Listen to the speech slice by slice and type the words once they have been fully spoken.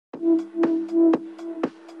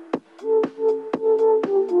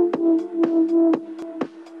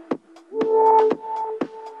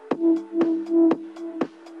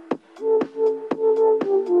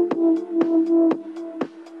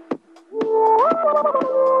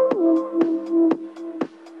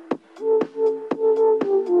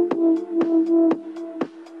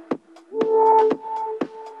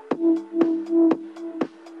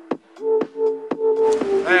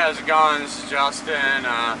Hey, how's it going? This is Justin.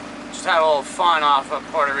 Just had a little fun off of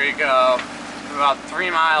Puerto Rico. About 3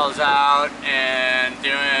 miles out and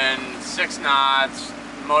doing 6 knots,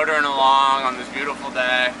 motoring along on this beautiful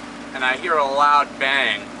day, and I hear a loud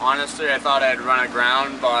bang. Honestly, I thought I'd run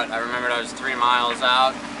aground, but I remembered I was 3 miles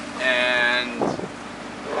out, and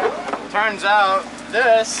turns out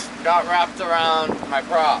this got wrapped around my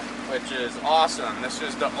prop, which is awesome. This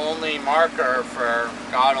is the only marker for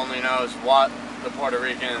God only knows what the Puerto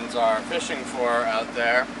Ricans are fishing for out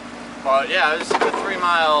there. But yeah, this is a 3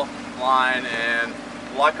 mile line, and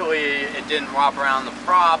luckily it didn't wrap around the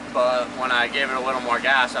prop, but when I gave it a little more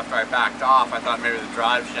gas after I backed off, I thought maybe the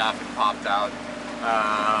drive shaft had popped out.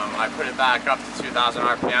 I put it back up to 2,000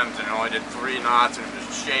 RPMs and it only did 3 knots and it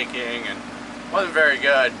was shaking and wasn't very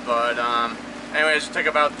good, but anyways, it took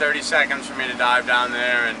about 30 seconds for me to dive down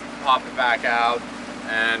there and pop it back out,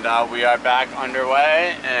 and we are back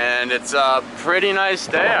underway, and it's a pretty nice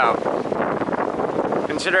day out.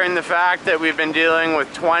 Considering the fact that we've been dealing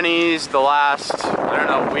with 20s the last, I don't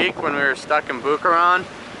know, week when we were stuck in Bucaran,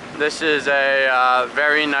 this is a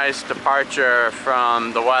very nice departure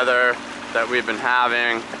from the weather that we've been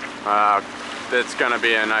having. It's gonna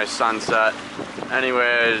be a nice sunset.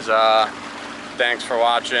 Anyways, thanks for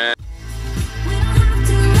watching.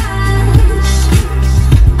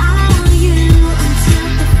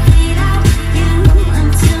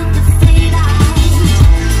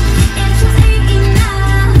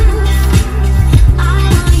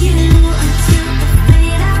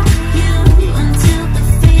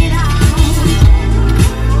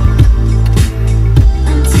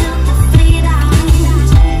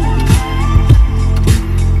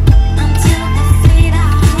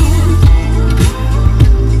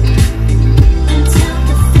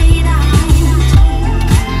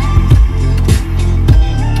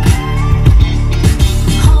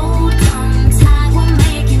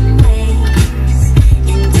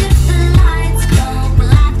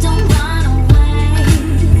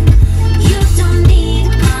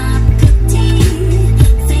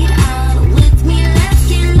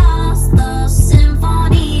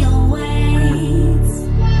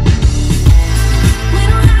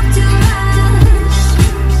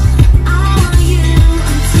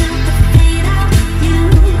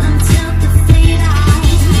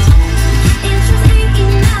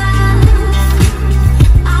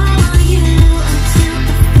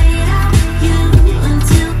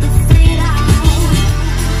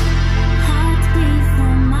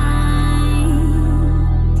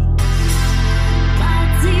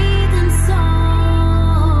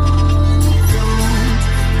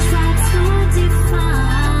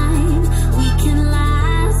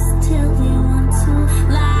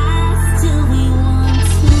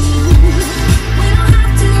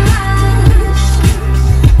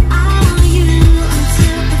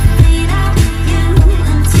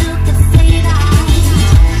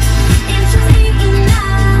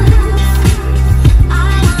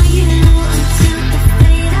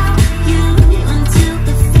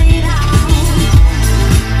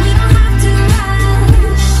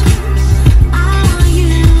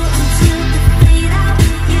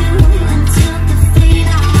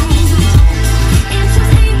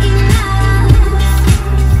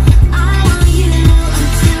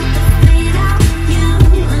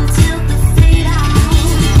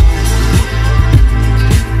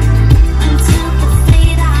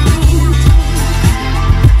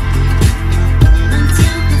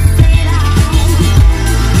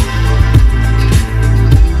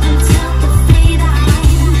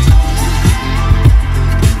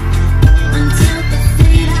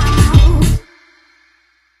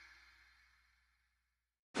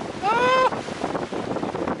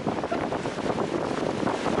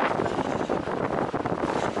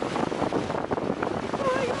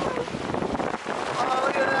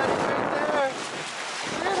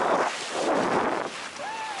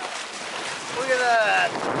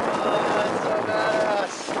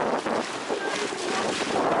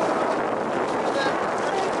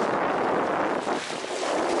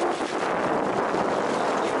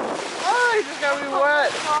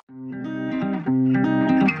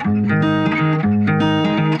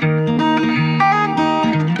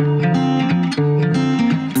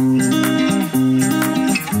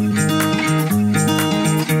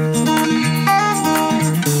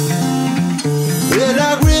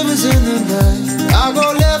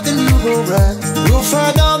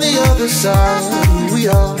 side. Who we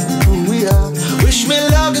are, who we are. Wish me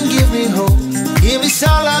luck and give me hope. Give me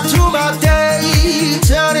sunlight to my day,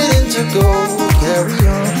 turn it into gold. Carry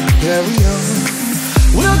on, carry on.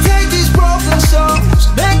 We'll take these broken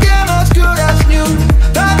songs, make them as good as new.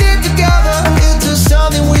 Bind it together into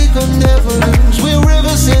something we could never lose. We're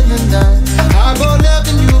rivers in the night. I go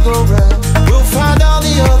left and you go right. We'll find on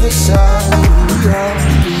the other side. Who we are,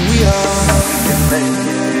 who we are. We can make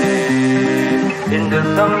it into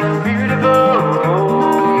something beautiful.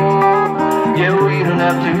 Yeah, we don't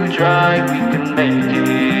have to try. We can make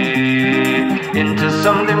it into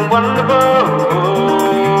something wonderful.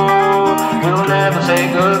 We'll never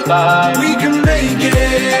say goodbye. We can make it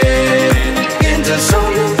into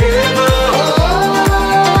something beautiful.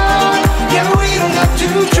 Yeah, we don't have to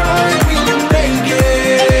try. We can make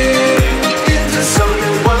it into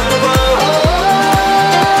something wonderful.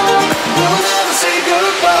 We'll never say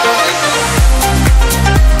goodbye.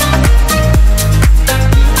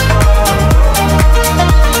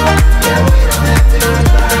 Yeah, we don't have to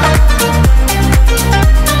try.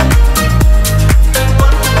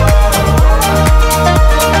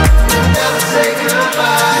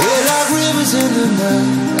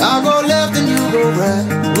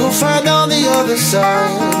 Find on the other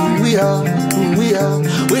side. Who we are, who we are.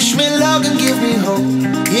 Wish me luck and give me hope.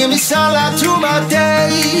 Give me sunlight to my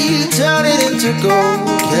day, turn it into gold.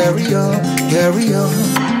 Carry on, carry on.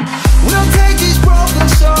 We'll take these broken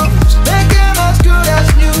songs, make them as good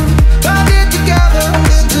as new. Bind it together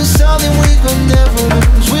into something we could never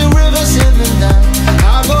lose. We're rivers in the night.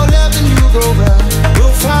 I go left and you go right.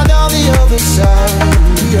 We'll find on the other side.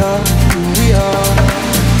 Who we are, who we are.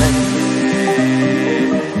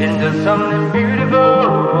 Into something beautiful.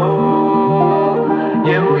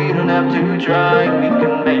 Yeah, we don't have to try. We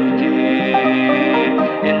can make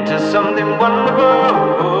it into something wonderful.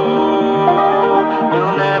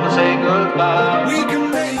 We'll never say goodbye. We can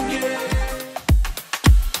make it.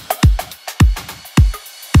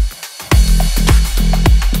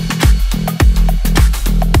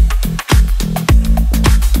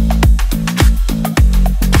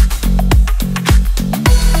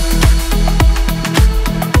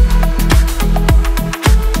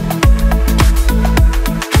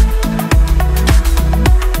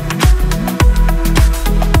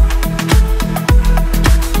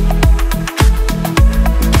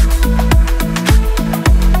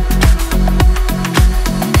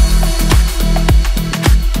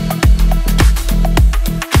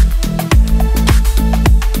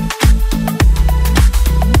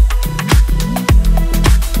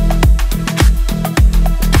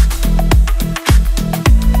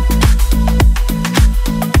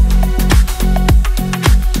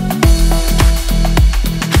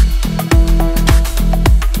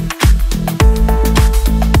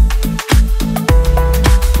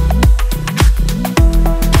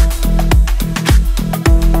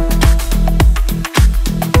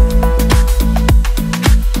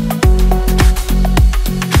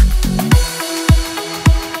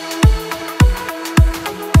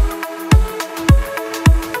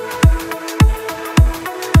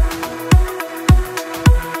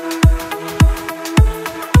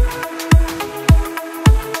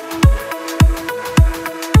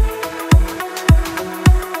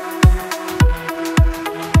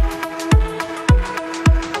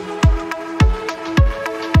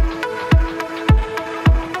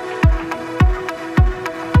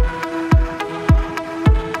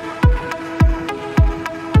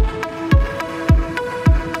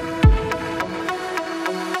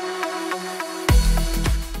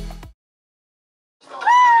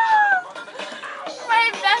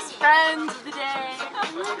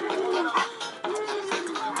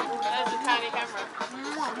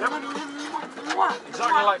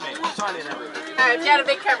 Exactly like me, tiny and everything. If you had a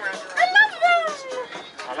big camera. I love that!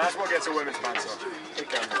 And that's what gets a women's pants on. Big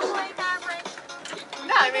camera.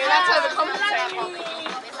 No, I mean that's how the compensating.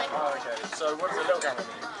 Oh, okay. So what does a little camera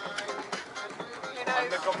mean?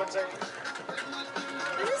 And the compensating?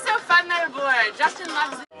 This is so fun though, boy. Justin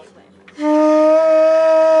loves it.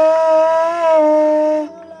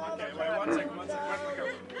 Okay, wait, one second. Where do we go?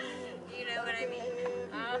 You know what I mean?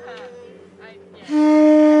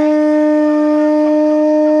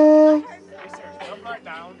 Jump right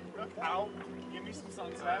down, look out, give me some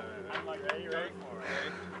sunset, and like, are you ready for it?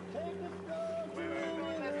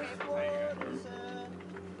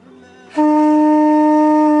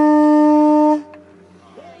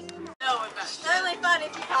 It's only fun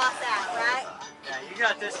if you pass out, right? Yeah, you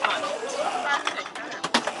got this one.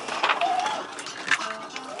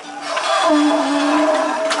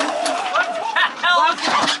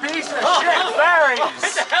 Piece of shit berries! What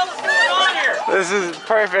the hell is going on here? This is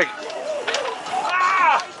perfect.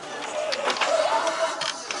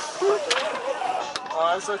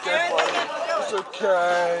 Oh, it's okay, buddy. It's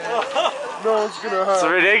okay. No one's gonna hurt. It's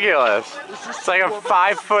ridiculous. It's like a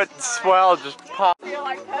 5-foot swell just pop.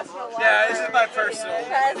 Yeah, this is my personal.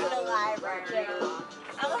 Personal library.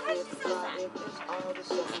 I love how you said that.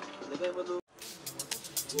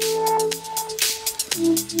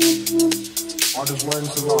 On this one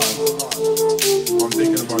salon, I'm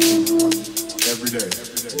thinking about you every day.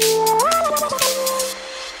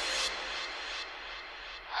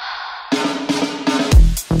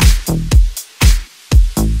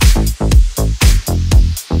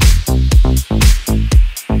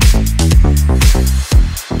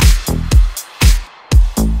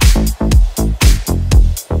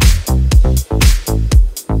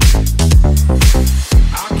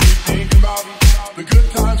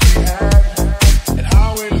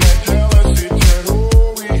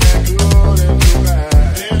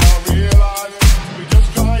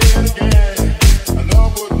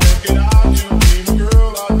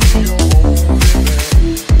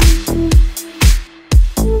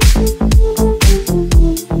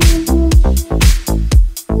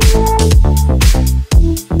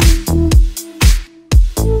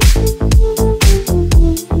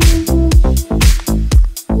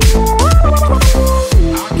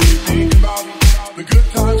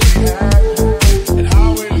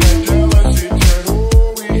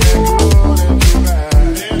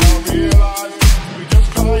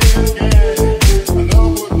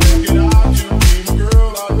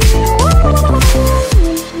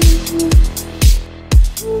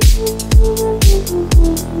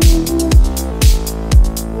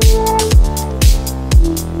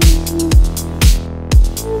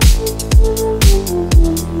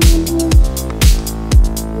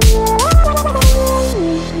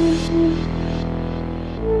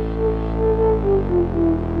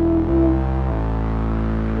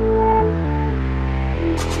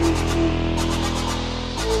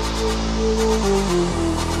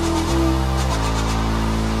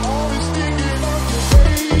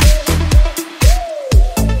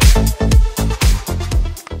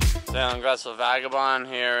 Aggressive Vagabond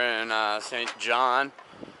here in St. John.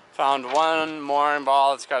 Found one mooring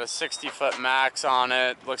ball. It's got a 60-foot max on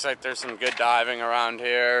it. Looks like there's some good diving around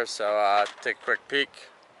here, so take a quick peek.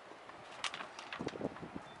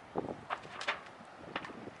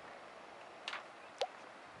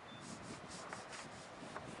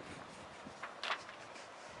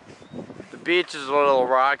 The beach is a little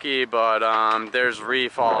rocky, but there's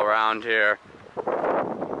reef all around here.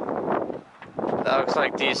 That looks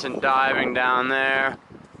like decent diving down there.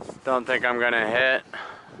 Don't think I'm gonna hit.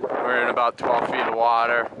 We're in about 12 feet of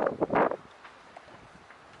water.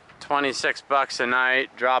 26 bucks a night.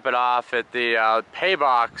 Drop it off at the pay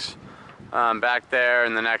box back there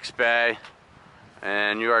in the next bay,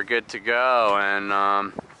 and you are good to go.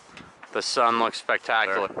 And the sun looks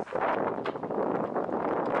spectacular.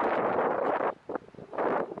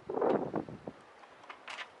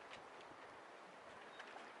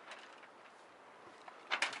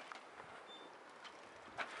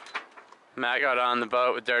 Matt got on the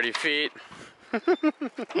boat with dirty feet.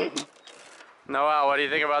 Noelle, what do you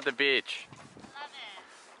think about the beach? Love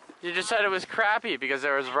it. You just said it was crappy because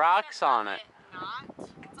there was rocks on it. Not.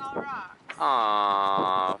 It's all rocks.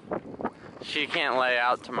 Aww. She can't lay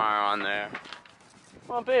out tomorrow on there.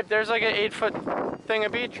 Well, babe, there's like an 8-foot thing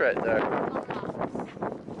of beach right there.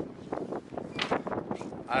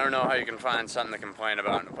 I don't know how you can find something to complain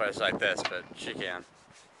about in a place like this, but she can.